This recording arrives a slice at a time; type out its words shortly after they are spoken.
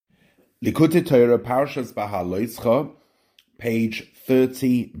Likutei Torah, Parshas Behaalosecha, page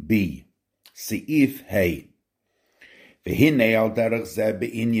 30b, Seif Hey. V'hinei al derech zeh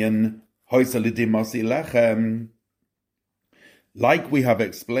be'inyan hoysalidim mosi lechem. Like we have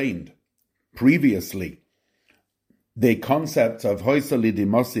explained previously, the concept of hoysalidim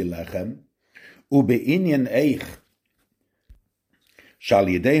mosi lechem, ube'inyan eich, shal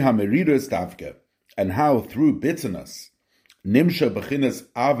yedei ha'merirus davke, and how through bitterness, Nimsha Bechinas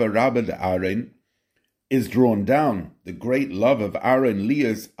Ava Rabba de Aaron is drawn down the great love of Aaron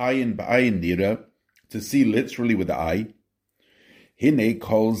Leah's ayin ba'ayin nira, to see literally with the eye. Hine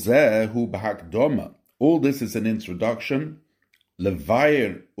kol zeh hu b'hakdoma. All this is an introduction,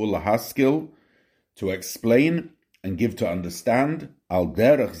 levayer ulahaskil, to explain and give to understand, al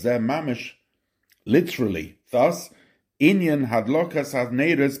derech zeh mamish, literally. Thus, inyan hadlokas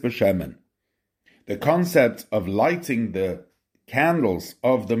hadneres b'shemen, the concept of lighting the candles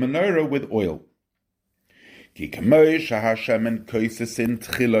of the menorah with oil.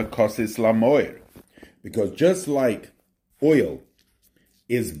 Because just like oil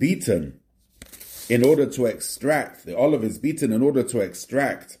is beaten in order to extract, the olive is beaten in order to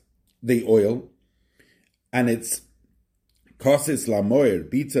extract the oil, and it's kosis lamoir,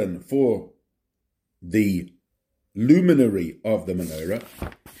 beaten for the luminary of the menorah,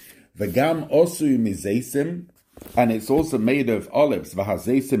 v'gam osu mizesim, and it's also made of olives,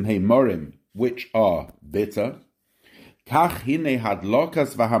 v'hazesim heimorim, which are bitter. Kach hine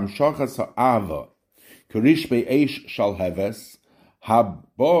hadlokas v'hamshochas ha'ava, kurish be'esh shal heves,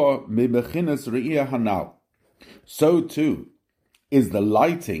 habo mibechinas re'iyah hanal. So too is the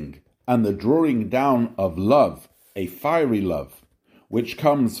lighting and the drawing down of love, a fiery love, which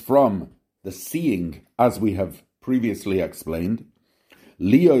comes from the seeing, as we have previously explained.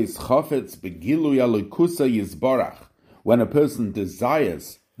 Liyos chafetz begiluy alikusa yizbarach, when a person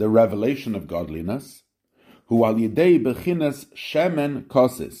desires the revelation of godliness, hu al yidei bechinas shemen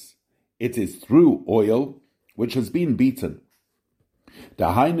kosis, it is through oil which has been beaten.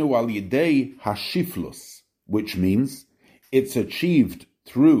 Dahainu al yidei hashiflus, which means it's achieved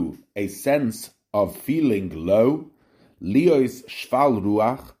through a sense of feeling low, liyos shval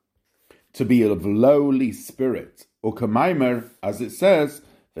ruach, to be of lowly spirit. Ukamaimer, as it says,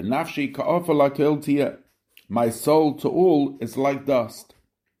 v'nafshi ka'ofala ke'iltiyeh, my soul to all is like dust.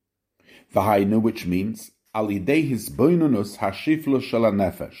 V'hainu, which means al yidei hisboinunus hashiflu shel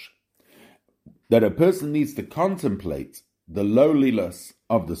hanefesh, that a person needs to contemplate the lowliness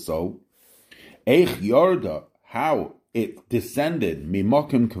of the soul. Eich yorda, how it descended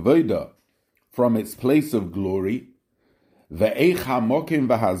mimokim kavoda, from its place of glory. Ve'eich hamokim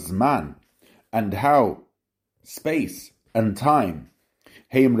v'hazman, and how space and time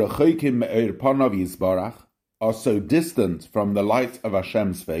are so distant from the light of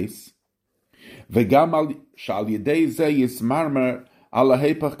Hashem's face. And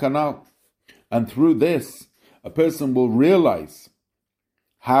through this, a person will realize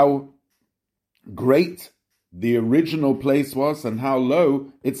how great the original place was and how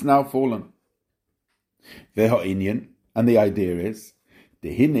low it's now fallen. And the idea is,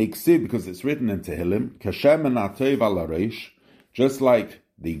 because it's written in Tehillim, just like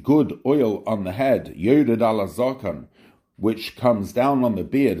the good oil on the head, Yored ala Zokan, which comes down on the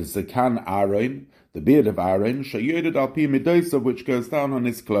beard, Zakan Aaron, the beard of Aaron, Shayored al pi midosa, which goes down on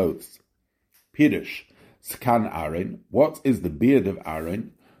his clothes. Pirush, Zakan Aaron, what is the beard of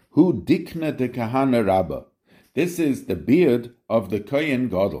Aaron? Hu dikna de kahana rabba. This is the beard of the Kohen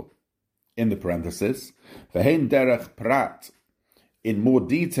Gadol. In the parenthesis, Vehen derech prat. In more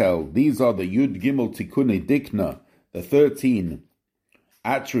detail, these are the Yud Gimel Tikkune Dikna, the 13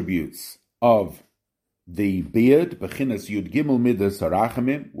 attributes of the beard, Bechinas Yud Gimel Midas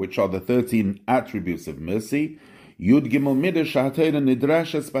Harachamim, which are the 13 attributes of mercy, Yud Gimel Midas Shahatera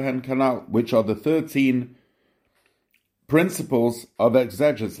Nidrashes Behen Kanal, which are the 13 principles of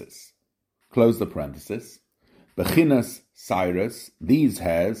exegesis. Close the parenthesis. Bechinas Cyrus, these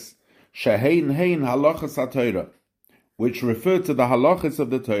hairs, Shehein Hein Halachas HaTorah, which refer to the halachas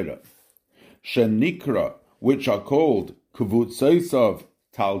of the Torah, shenikra, which are called kuvutzosav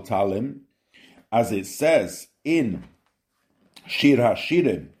taltalim, as it says in Shir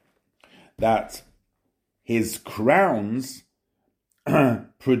HaShirim, that his crowns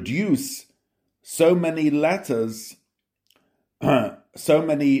produce so many letters, so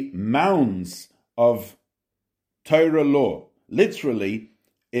many mounds of Torah law. Literally,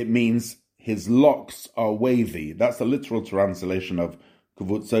 it means his locks are wavy. That's the literal translation of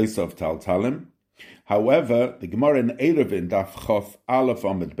Kuvutzosav Taltalim. However, the Gemara in Eruvin, Daf Chof Aleph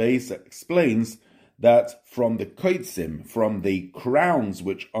Amud Beis, explains that from the koitzim, from the crowns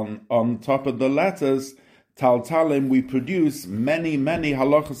which on top of the letters, taltalim, we produce many, many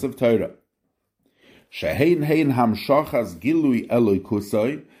halachas of Torah. Shehein hein hamshachas gilui eloi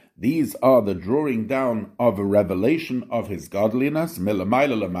kusoi. These are the drawing down of a revelation of his godliness,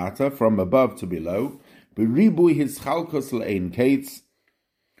 milamayla lamata, from above to below, beribui his chalkos le'ein kates,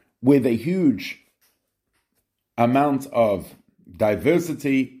 with a huge amount of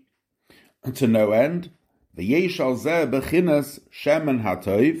diversity to no end. V'yesh al zeh bechinas shemen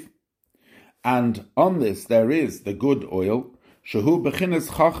hatoiv, and on this there is the good oil, shehu bechinas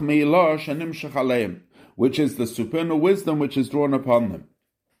chachmei ilah shenimshach aleim, which is the supernal wisdom which is drawn upon them.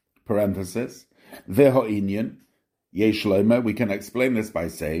 Parenthesis, veho'inyan, yesh lomer, we can explain this by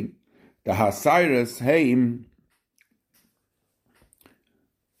saying, the hasairas heim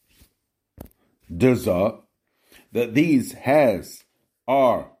dezah, that these hairs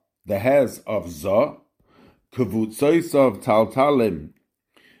are the hairs of Zah, kavutzois of taltalim,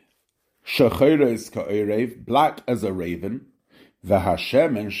 shechoires ka'orev, black as a raven,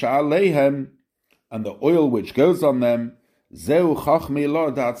 v'hashemen sha'aleihem, and the oil which goes on them, zeu chachmi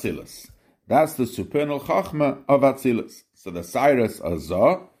lo da'atzilus. That's the supernal chachma of Atzilus. So the cyrus are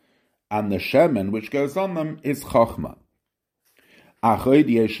Zah, and the shemen which goes on them is chachma. Achoid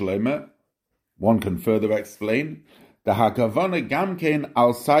yesh lemer, one can further explain, the hakavana gamkein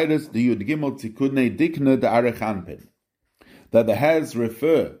al cyrus the yud gimel tikudnei dikna de arechanpin, that the hairs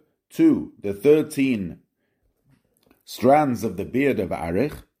refer to the 13 strands of the beard of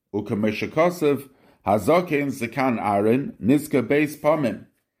Arich, ukameshakosov hazaken zakan arin niska beis pamim,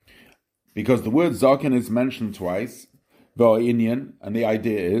 because the word zaken is mentioned twice, v'o'inyan, and the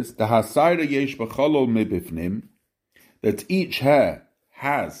idea is the hasayra yesh b'cholol mibifnim, that each hair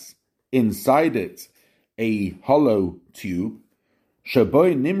has inside it a hollow tube,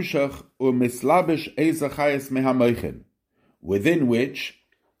 shaboy nimshach u'mislabish ezachayes mehamoichin, within which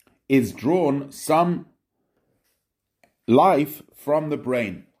is drawn some life from the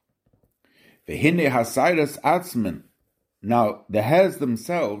brain. V'hine hasayras atzmen, now the hairs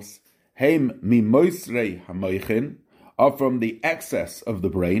themselves, heim mimoisrei hamoichin, are from the excess of the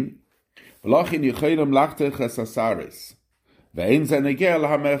brain. V'lachin yichayim lachtech esasaris, ve'ein zenegel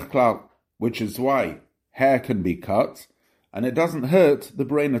hamech klal, which is why hair can be cut, and it doesn't hurt the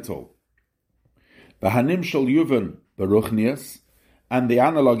brain at all. V'hanim shel yuvan beruchnias, and the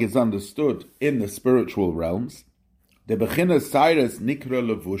analog is understood in the spiritual realms. The bechinas cyrus nikra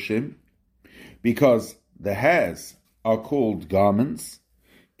levushim, because the hairs are called garments.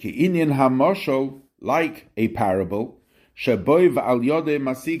 Ki inyan hamoshol, like a parable, sheboiv al yodei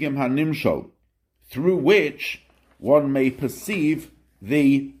masigim hanimshol, through which one may perceive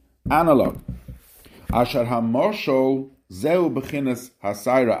the analog. Asher hamoshol zeu bechinas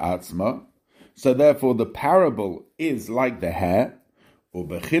hasayra atzma, so therefore the parable is like the hair,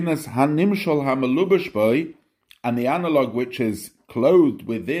 ubechinas hanimshol hamalubash boy, and the analog which is clothed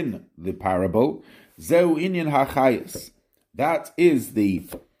within the parable, zeu inyan hachayis, that is the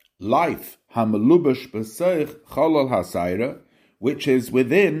life, hamalubash b'seich cholol hasayra, which is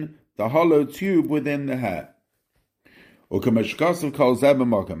within the hollow tube within the hair. Ukameshkasav kol zeh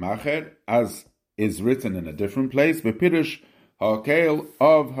b'makom acher, as is written in a different place, b'pirush ha'kel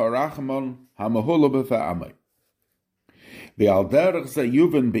of harachmon hamahula b'fa'amay. V'al derech zeh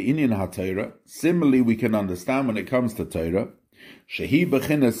yuven be'inyan ha'Torah, similarly we can understand when it comes to Torah, shehi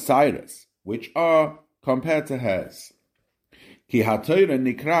b'chinas cyrus, which are compared to hairs. Ki ha-Torah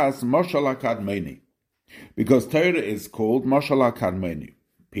nikras moshal hakadmoni, because Torah is called moshal hakadmoni,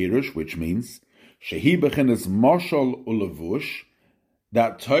 pirush, which means shehi b'chinas moshal ulevush,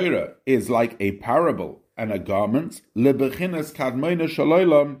 that Torah is like a parable and a garment, lebechinas kadmoni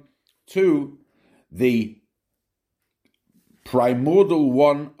shalolam, to the primordial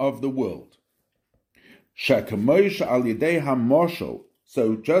one of the world. Shekamosh al yedei hamoshal,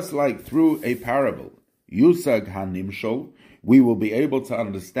 so just like through a parable, yusag hanimshol, we will be able to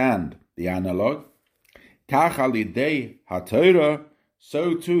understand the analog. Kach al yedei haTorah,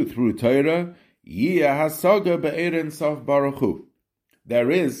 so too through Torah, yiyeh hasaga be'ein sof baruch hu.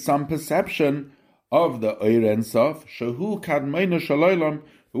 There is some perception of the Eir Ein Sof, shehu kadmona shalolam,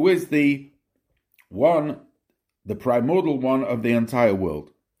 who is the one, the primordial one of the entire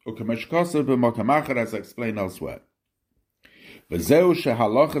world. Ukameshkasav b'makom acher, as explained elsewhere. V'zeu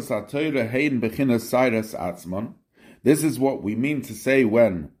shehalachas haTorah hein bechinas cyrus atzmon. This is what we mean to say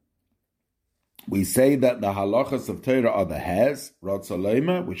when we say that the halachas of Torah are the hairs,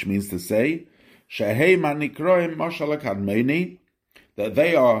 ratzalema, which means to say, shehei manikroim mashal hakadmoni, that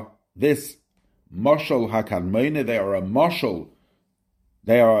they are this mashal hakadmoni, they are a mashal,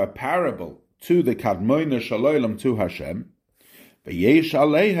 they are a parable to the Kadmoina Shalolim, to Hashem. V'yesh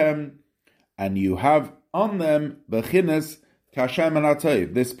aleihem, and you have on them Bechinas Kashem and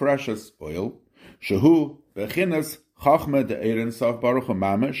Atayv, this precious oil, Shehu Bechinas Chachma de Ein Sof Baruch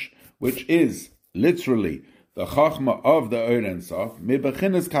Mamish, which is literally the Chachma of the Ein Sof, Mi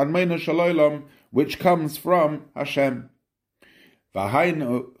Bechinas Kadmoina Shalolim, which comes from Hashem.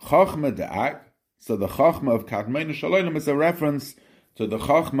 V'hainu Chachma de'ak, so the Chachma of Kadmoina Shalolim is a reference to the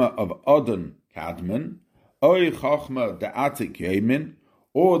Chachma of Adon Kadmon, Oy Chachma de'atik Yemin,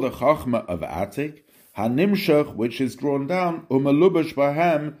 or the Chachma of Atik, Hanimshach, which is drawn down, Umalubash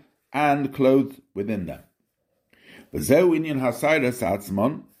Bahem, and clothed within them. V'zeu inyan hasayras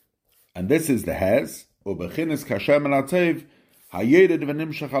atzmon, and this is the hairs, Ubechinis Kashem and Atev, Hayered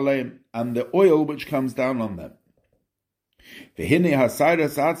v'nimshach aleim, and the oil which comes down on them. V'hine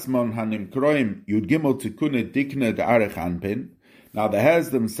hasayras atzmon hanim kroim yud gimel tikune dikne de'arech anpin. Now the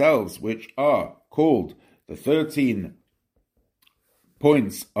hairs themselves, which are called the 13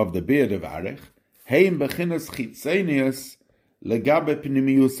 points of the beard of Arech, heim bechinas chitzenius legabe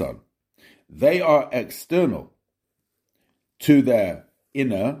pnimiusan. They are external to their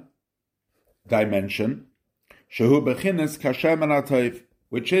inner dimension, shehu bechinas kashem anatayv,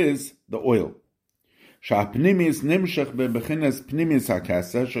 which is the oil. Sha'pnimis nimshach bechinas pnimis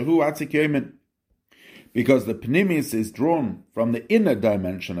hakasa shehu atzik yemin. Because the pnimis is drawn from the inner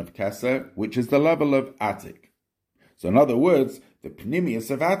dimension of Keser, which is the level of Atik. So in other words, the pnimius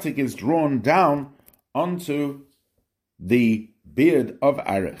of Atik is drawn down onto the beard of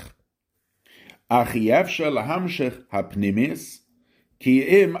Arech. Achiyevsha lahamshech hapnimis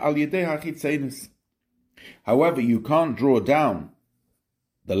ki'im al yedei hachitzenis. However, you can't draw down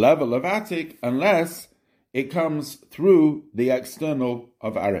the level of Atik unless it comes through the external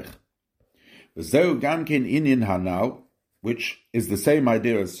of Arech. Zeu gamkin inyan hanal, which is the same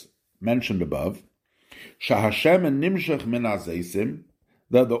idea as mentioned above, shahashem nimshach min hazesim,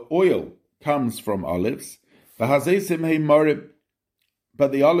 that the oil comes from olives, v'hazesim hey morib,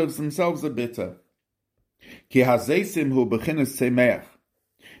 but the olives themselves are bitter. Ki hazesim hu bechinas semeach,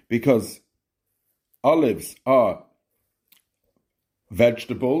 because olives are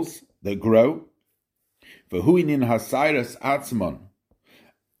vegetables that grow, v'hu inyan hasayras atzmon,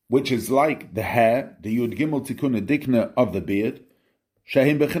 which is like the hair, the Yud Gimel Tikkun Dikna of the beard,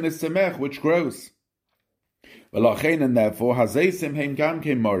 Shehim Bechinis Semech, which grows. V'lachein, and therefore, Hazeisim Heim Gam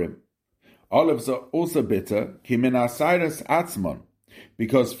Keim Morim. Olives are also bitter, Ki Min Asairas Atzmon,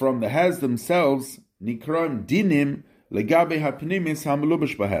 because from the hairs themselves, Nikroim Dinim Legabe HaPnimis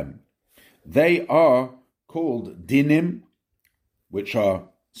HaMelubash Bahem. They are called Dinim, which are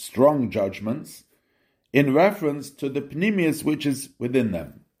strong judgments, in reference to the Pnimius which is within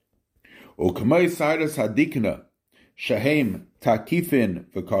them. Ukmei Cyrus Hadikna, Shahem Takifin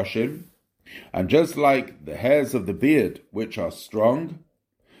V'Koshim, and just like the hairs of the beard, which are strong,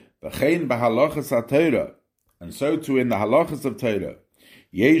 V'chein Behaalosecha Torah, and so too in the halachas of Torah,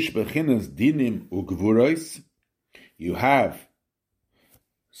 Yesh Bechinas Dinim Ugvuros, you have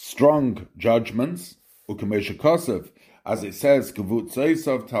strong judgments, Ukmei Shekosov, as it says, Kavut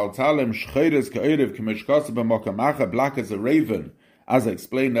Tzoisov Taltalem Shcheres Ka'erev K'meshkosov B'mokamacha, black as a raven, as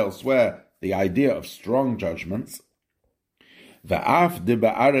explained elsewhere, the idea of strong judgments. V'af de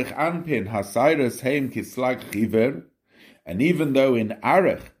be'arech anpin hasayres heim kislag chiver, and even though in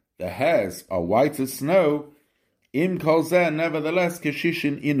Arech the hairs are white as snow, im kol zeh, nevertheless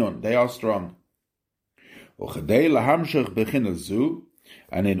keshishin inun, they are strong. Uchadei lahamshech bechinas zu,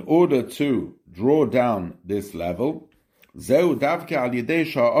 and in order to draw down this level, zeu davke al yedei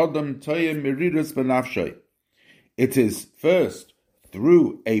sha'adam toyem mirirus benafshay. It is first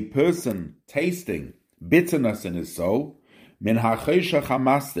through a person tasting bitterness in his soul, min ha'cheshach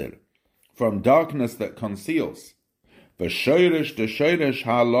ha'master, from darkness that conceals, v'shoyresh de shoyresh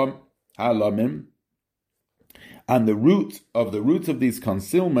ha'alamim, and the root of these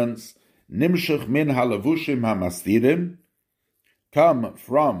concealments, nimshach min ha'lavushim ha'mastirim, come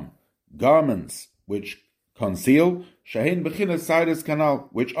from garments which conceal, shehin bechinas sayres kanal,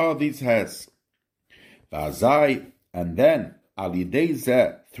 which are these hairs. V'azai, and then, al yidei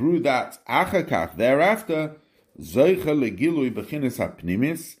zeh, through that, achakach, thereafter, zoicha legilui bechinas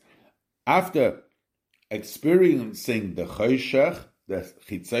ha'pnimis, after experiencing the choshech, the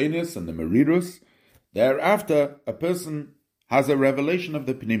chitzenis and the merirus, thereafter, a person has a revelation of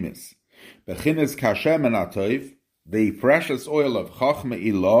the pnimis. Bechinas kashem and atoiv, the precious oil of chachma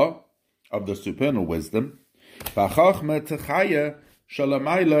ilah, of the supernal wisdom, v'chachma techaya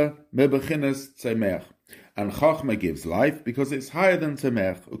shalamayla mebechinas tzemeach. And Chachma gives life because it's higher than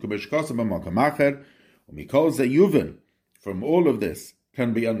Temech. From all of this,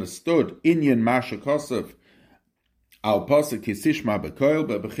 can be understood. Inyan Masha Kosov al Pasuk Kisishma Bekoil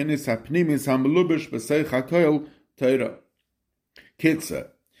Bebechinis Hapnimis Hamelubish Beseich HaKoil Torah. Kitzer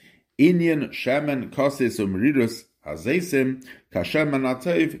Inyan Shemen Kosis Umridus Hazesim Kashem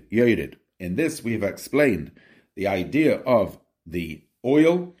Anatev Yored. In this we have explained the idea of the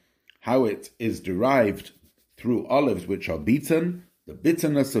oil, how it is derived through olives which are beaten, the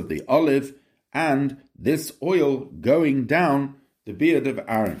bitterness of the olive, and this oil going down the beard of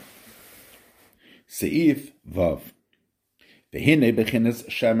Aaron. Seif Vav. V'hine b'chines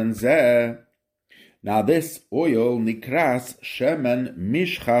shemen zeh. Now this oil nikras shemen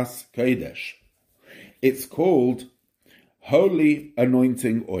mishchas kodesh. It's called holy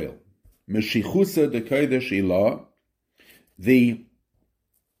anointing oil. Meshichusa de kodesh ilah, the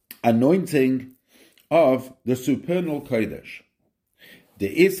anointing of the supernal kodesh. The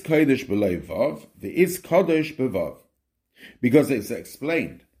is kodesh below vav, the is kodesh bevav. Because it's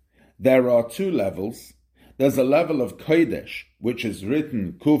explained, there are two levels. There's a level of kodesh, which is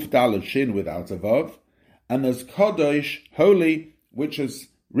written kuf daled shin without a vav, and there's kodesh, holy, which is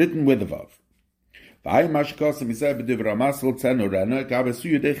written with a vav. Now,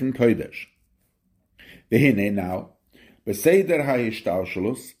 beseder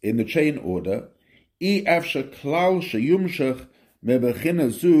ha'ishtalshelus, in the chain order, I efshe klal sheyumshech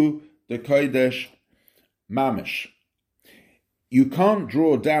mebechina zu de kodesh mamish. You can't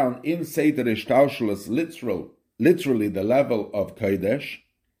draw down in Seder Ishtalshelus literally the level of Kodesh,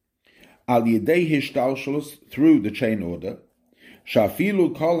 al yedei Ishtalshelus, through the chain order,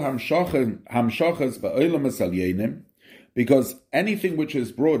 shafilu kol hamshachas ba'olam alyenim, because anything which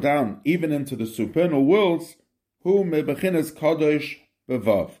is brought down even into the supernal worlds, hu mebechinas Kodesh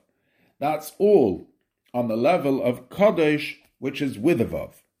bevav. That's all on the level of Kodesh, which is with a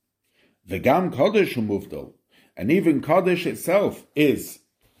vav. V'gam Kodesh hu muvdal. And even Kodesh itself is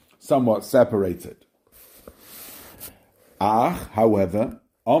somewhat separated. However,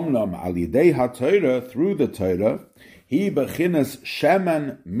 Omnam al yidei ha-Torah, through the Torah, he bechinas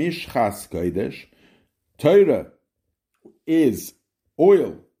shemen mishchas kodesh. Torah is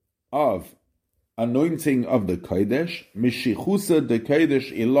oil of anointing of the kodesh, mishichusa de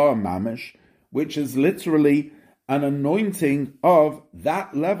kodesh ilah mamish, which is literally an anointing of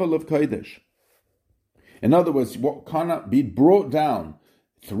that level of kodesh. In other words, what cannot be brought down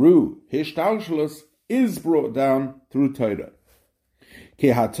through Hishtalshelus is brought down through Torah. Ki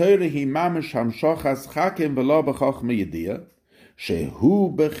ha-Torah hi mamish hamshochas chakim v'lo b'chochma yediyah,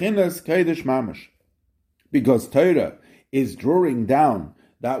 shehu bechinas kodesh mamish. Because Torah is drawing down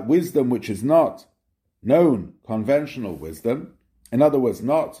that wisdom which is not known conventional wisdom, in other words,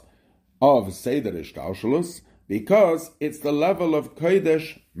 not of Seder Hishtalshelus, because it's the level of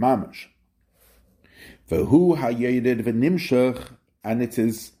kodesh mamish. V'hu hayered v'nimshach, and it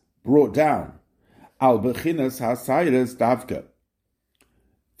is brought down al bechinas hasayres davka,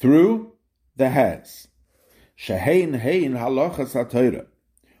 through the hairs, shehein hein halachas haTorah,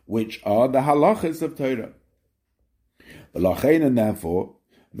 which are the halachas of Torah. V'lachein, and therefore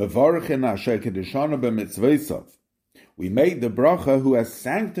mevarchen asher kedeshanu b'mitzvosov, we made the bracha who has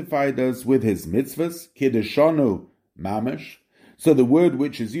sanctified us with his mitzvahs, kedeshanu mamish. So the word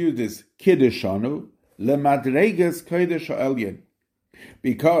which is used is kedeshanu, lemadregas kodesh ha'elyon,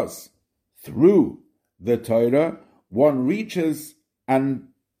 because through the Torah one reaches and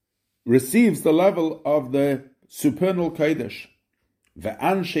receives the level of the supernal kodesh,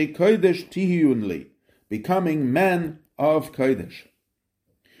 ve'anshe kodesh tihiyunli, becoming men of kodesh.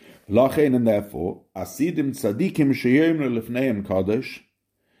 Lachein, and therefore asidim tzadikim sheyomru lifneim kodesh,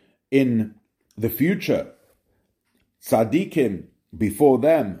 in the future tzadikim before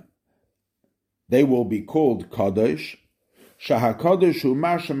them, they will be called Kodesh. Shahakodesh hu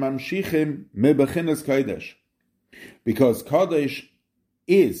masha mamshichim mebechinas Kodesh. Because Kodesh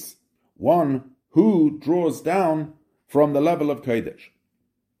is one who draws down from the level of Kodesh.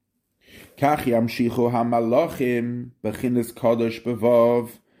 Kach yamshichu hamalachim bechinas Kodesh bevav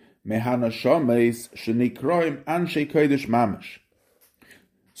mehana shomes shenikroim anshe Kodesh mamash.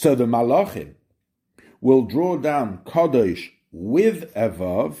 So the malachim will draw down Kodesh with a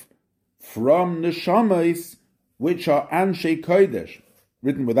vav from neshamas, which are anshe kodesh,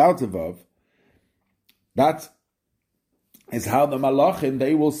 written without a vav. That is how the malachim,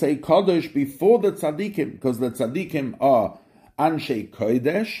 they will say kodesh before the tzaddikim, because the tzaddikim are anshe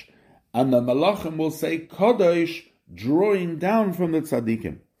kodesh, and the malachim will say kodesh, drawing down from the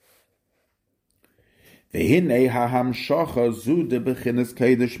tzaddikim. V'hinei hahamshocha zu de bechinas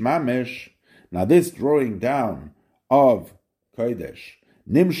kodesh mamesh. Now this drawing down of kodesh,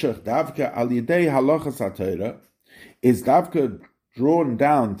 nimshach davka al yidei halachas haTorah, is davka drawn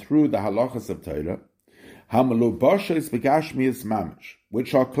down through the halachas of Torah, hamalubashes v'gashmias mamash,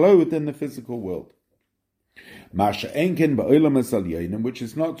 which are clothed in the physical world. Masha enkin ba'olamas alyonim, which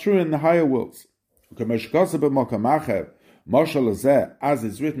is not true in the higher worlds. As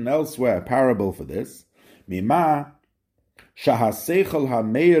is written elsewhere, a parable for this, Mima shahaseichel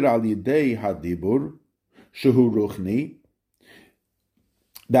hameir al yidei hadibur shehu ruchni,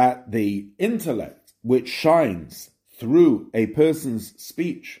 that the intellect which shines through a person's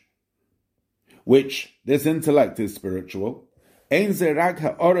speech, which this intellect is spiritual, ein ze rag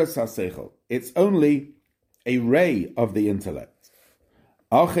ha'oras haseichel, it's only a ray of the intellect.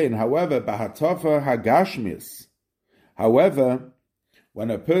 Achin, however, bahatofa hagashmis, however,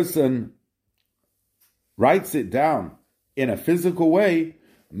 when a person writes it down in a physical way,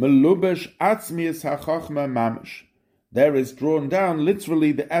 melubesh atzmius hachachma mamish, there is drawn down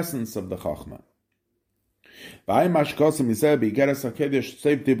literally the essence of the chachma. V'ayim mashkosim yiseh b'igeres hakedesh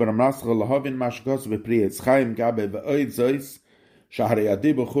tzevti b'ramrascha lahavin mashkos v'pri etzchaim gabe v'oid zois shahari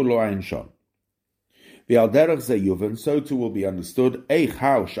adibu chulo ayin shon. V'al derech ze yuven, so too will be understood, eich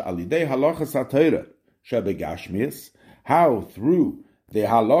how she'alidei halachas ha-Torah shebegashmius, how through the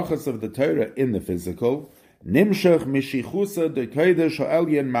halachas of the Torah in the physical, nimshach mishichusa de kodesh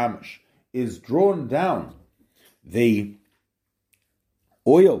ha'elyon mamash, is drawn down the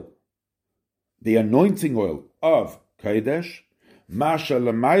oil, the anointing oil of kodesh, masha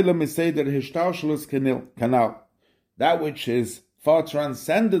l'mayla miseder hishtalshalus kanal, that which is far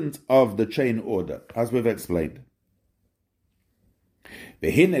transcendent of the chain order, as we've explained.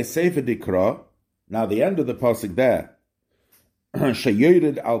 V'hine sefer dikra, now the end of the pasuk there,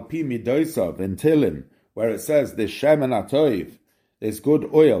 sheyored al pi midosav in Tilim, where it says this shemen atoiv, this good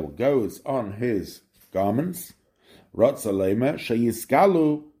oil goes on his garments. Rotzalema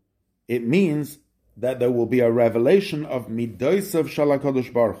sheyiskalu, it means that there will be a revelation of midosav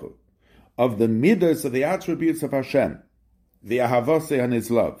shalakodesh baruch Hu, of the midos of the attributes of Hashem, the ahavose and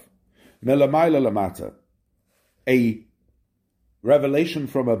his love, melamayla lamata, a revelation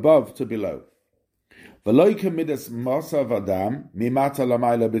from above to below. And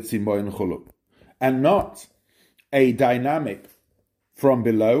not a dynamic from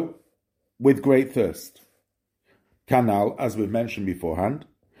below with great thirst. Kanal, as we've mentioned beforehand,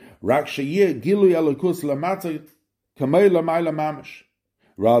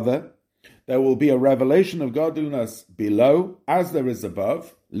 rather, there will be a revelation of godliness below as there is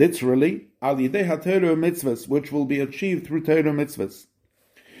above, literally, al yidei ha-Torah mitzvahs, which will be achieved through Torah mitzvahs.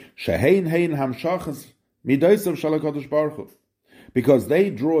 Shehein hein hamshachas midosav shel HaKadosh Baruch Hu, because they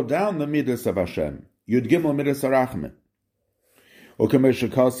draw down the midas of Hashem. Yud Gimel midas harachmin. U'kamesh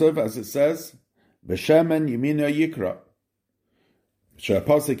kasav, as it says, b'shemen yimina yikra.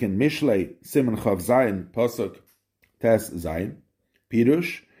 Pasuk in Mishlei Siman Chav Zayin, pasuk Tes Zayin,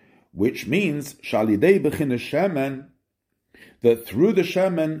 Pirush, which means shalidei b'chines shemen, that through the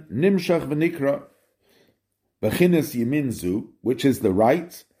shemen nimshach v'nikra b'chines yimin zu, which is the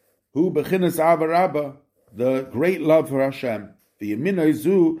right, hu b'chines avarabba, the great love for Hashem, the yimin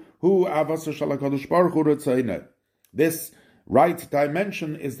zu hu avasa shel HaKadosh Baruch Hu retzayne. This right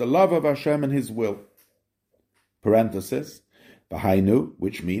dimension is the love of Hashem and His will. Parenthesis, Bahainu,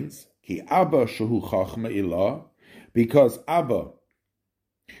 which means ki Abba shehu chachma ilah, because Abba,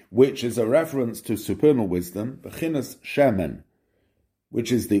 which is a reference to supernal wisdom, b'chinas shemen,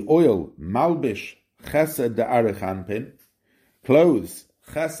 which is the oil, malbish chesed de'arech anpin, clothes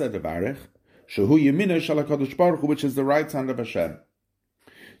chesed de'arech, shehu yemina shel HaKadosh Baruch Hu, which is the right hand of Hashem.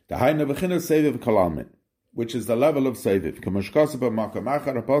 Dahainu b'chinas seviv kalalmin, which is the level of seviv. K'mashkasa b'makam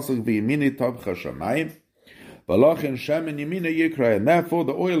achar ha'pasuk v'yemini tovcha shamayim, v'lochin shemen yemina yikra, and therefore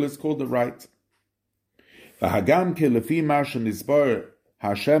the oil is called the right. V'hagam ke lefi ma shenizbar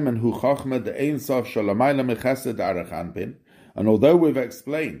Hashem hu chachma de ein sof shalamayla mechesed arech anpin, and although we've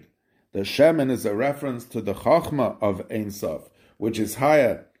explained that Shemen is a reference to the chachma of ein sof, which is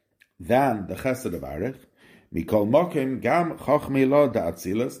higher than the chesed of arech, mikol mokim gam chachma lo de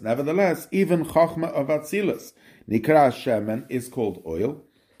atzilus, nevertheless, even chachma of atzilus, nikra Shemen, is called oil,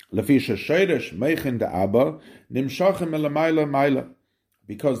 lefisha sheiresh meichin de abba, nimshachem elamayla mayla,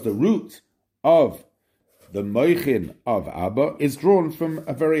 because the root of the moichin of Abba is drawn from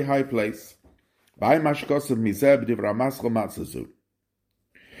a very high place. V'hine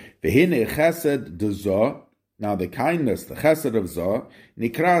chesed de Zoh, now the kindness, the chesed of Zoh,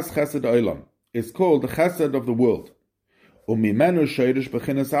 nikras chesed olam, is called the chesed of the world. Umimenu sheiresh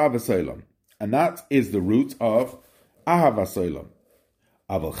b'chinas avas olam, and that is the root of ahavas olam.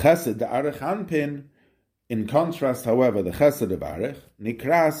 Aval chesed de arech anpin, in contrast, however, the chesed of arech,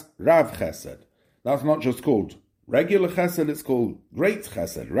 nikras rav chesed, that's not just called Regular chesed is called great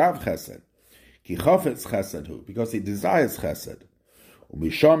chesed, Rav chesed. Ki chafetz chesed hu, because he desires chesed.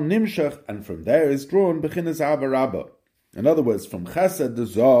 Umisham nimshach, and from there is drawn bechinas ahava rabba. In other words, from chesed the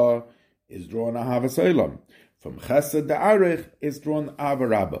zah is drawn ahavas olam. From chesed the arich is drawn ahava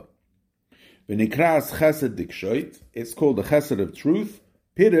rabba. V'nikras chesed dikshoit, it's called the chesed of truth.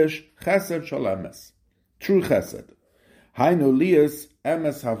 Pirish chesed shel emes, true chesed. Hainu lias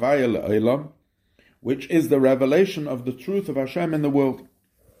emes havaya le'olam, which is the revelation of the truth of Hashem in the world.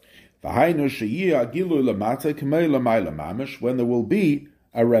 V'hainu sheyiyah gilu lamata k'mei lamayla mamish, when there will be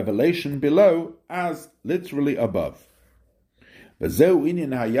a revelation below as literally above. V'zeu inyan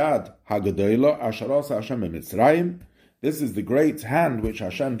hayad hagadola asher asa Hashem in Mitzrayim. This is the great hand which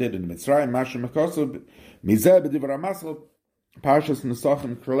Hashem did in Mitzrayim. Mashem Mekosob Mizeh b'divrei Masel. Parshas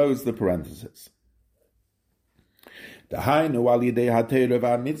Nesachim close the parenthesis. Dahainu al yidei haTorah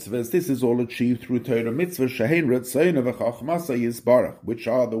v'amitzvahs. This is all achieved through Torah mitzvahs shehein ritzona v'chachmasa yisbarach, which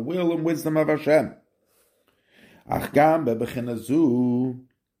are the will and wisdom of Hashem. Ach gam bebechina zu.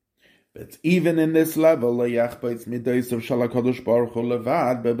 But even in this level, leyachbeitz midos of Shalakodesh Baruch Hu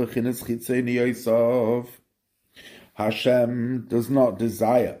levad bebechinas chitzeni Yosef. Hashem does not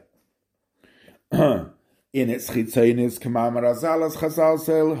desire in its chitzonis k'mamar azal as Chazal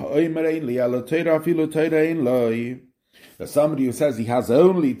sel ha'omer ein li alo Torah afilu Torah ein loi. There's somebody who says he has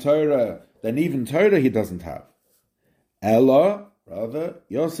only Torah, then even Torah he doesn't have. Ella, rather,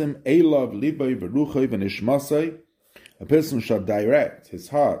 yosim elov liboi v'ruchoi v'nishmasoi. A person shall direct his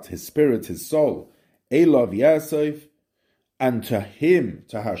heart, his spirit, his soul, elov Yosef, and to him,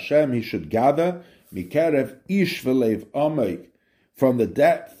 to Hashem, he should gather mikerev ish v'lev amoik, from the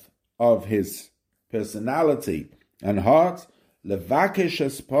depth of his personality and heart, levakesh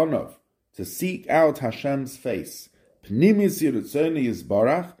esponov, to seek out Hashem's face, pnimis yirutzoni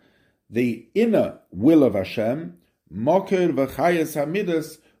yisbarach, the inner will of Hashem, moker v'chayas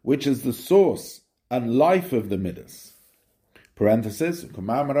hamidas, which is the source and life of the midas. Parenthesis,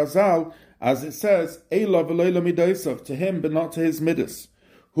 Kumam Razal, as it says, Eila v'loila midosav, to him but not to his midas.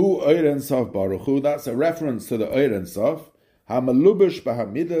 Hu Oir Sof Baruch Hu, that's a reference to the Oir Sof, Hamalubish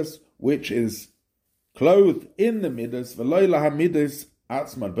Bahamidas, which is clothed in the midas, v'loila hamidas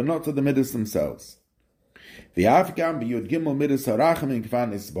atzman, but not to the midas themselves. V'afgam b'yud gimel midas harachamim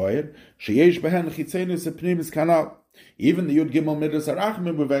kvan isboyer, sheyesh behen chitzenus a pnimis kanal. Even the yud gimel midas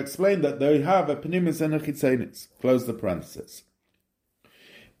harachamim, we've explained that they have a pnimis and a chitzenus. Close the parenthesis.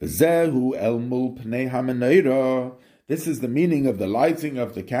 V'zehu el mul pnei hameneira. This is the meaning of the lighting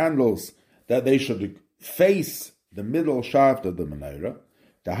of the candles, that they should face the middle shaft of the menorah.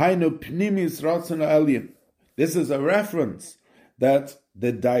 Dahainu pnimis ratzon elyon. This is a reference that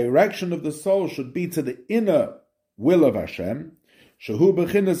the direction of the soul should be to the inner will of Hashem. Shehu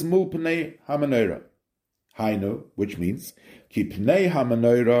bechinas mul pnei hamenorah. Hainu, which means ki pnei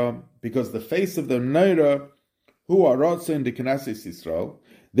hamenorah, because the face of the menorah, who are ratzon de Knesset Yisrael.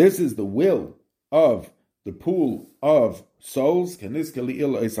 This is the will of the pool of souls, keniskeli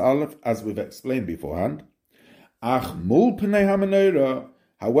il eis aleph, as we've explained beforehand. Ach mul pnei hamenorah.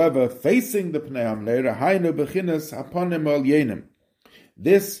 However, facing the Pnei HaMenorah, Hainu Bechinas Haponim Ol Yenim.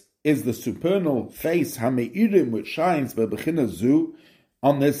 This is the supernal face, Hameirim, which shines by Bechinas Zu,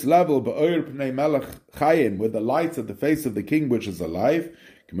 on this level, Be'or Pnei Melech Chayim, with the light of the face of the king which is alive,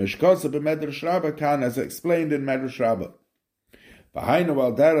 K'mishkosa B'Medrash Rabbah Kan, as explained in Medrash Rabbah. V'hainu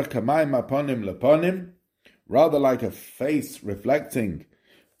Al Derech Kamayim Haponim Leponim, rather like a face reflecting,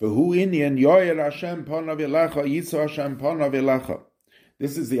 V'hu Inyan Yoyer Hashem Ponav Yelecha, Yitzo Hashem Ponav Yelecha.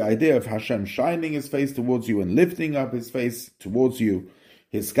 This is the idea of Hashem shining his face towards you and lifting up his face towards you.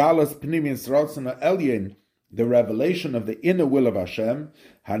 His skalas pnimius ratzon elyon, the revelation of the inner will of Hashem,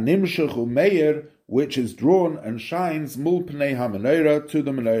 hanimshach umeir, which is drawn and shines mul pnei hamenorah, to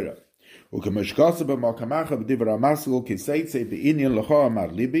the menorah. Ukemeshkasa b'makamacha b'divrei masel kiseitze b'inyan l'cho amar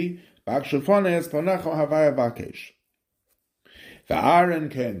libi b'akshafone esponecho havaya vakesh. The Aaron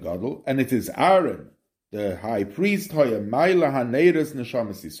ken gadol, and it is Aaron, the high priest, he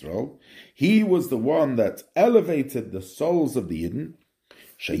was the one that elevated the souls of the Yidden,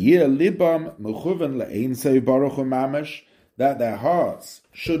 that their hearts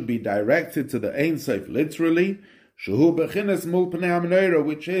should be directed to the Ein Sof literally, which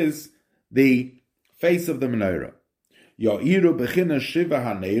is the face of the menorah.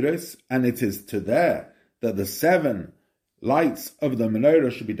 And it is to there that the 7 lights of the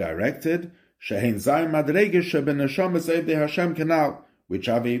menorah should be directed, which,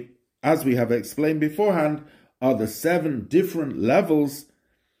 as we have explained beforehand, are the 7 different levels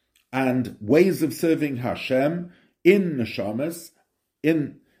and ways of serving Hashem in neshamas,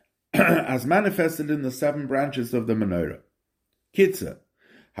 in as manifested in the 7 branches of the menorah. Kitzer,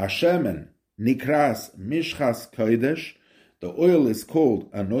 Hashemen Nikras Mishchas Kodesh, the oil is called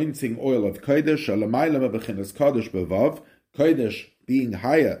anointing oil of Kodesh, Shalamaylam Bechinas Kodesh Bevav, Kodesh being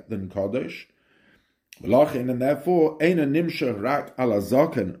higher than Kodesh, and therefore, Eina Nimshach Rak Ala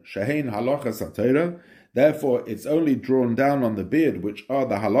Zaken Shehein Halachas HaTorah, therefore it's only drawn down on the beard, which are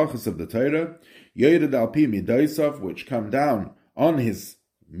the halachas of the Torah, Yored Al Pi Midosav, which come down on his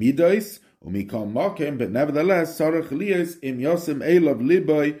midos, Umikam Makim, but nevertheless, Sarach Liyos Im Yosim Elav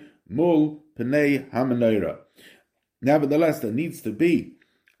Liboy Mul Pnei HaMenorah. Nevertheless, there needs to be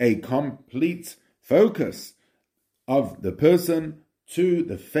a complete focus of the person to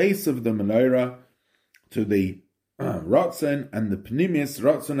the face of the menorah, to the Ratzon and the Pnimis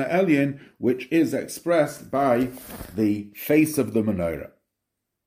Ratzon Elyon, which is expressed by the face of the menorah.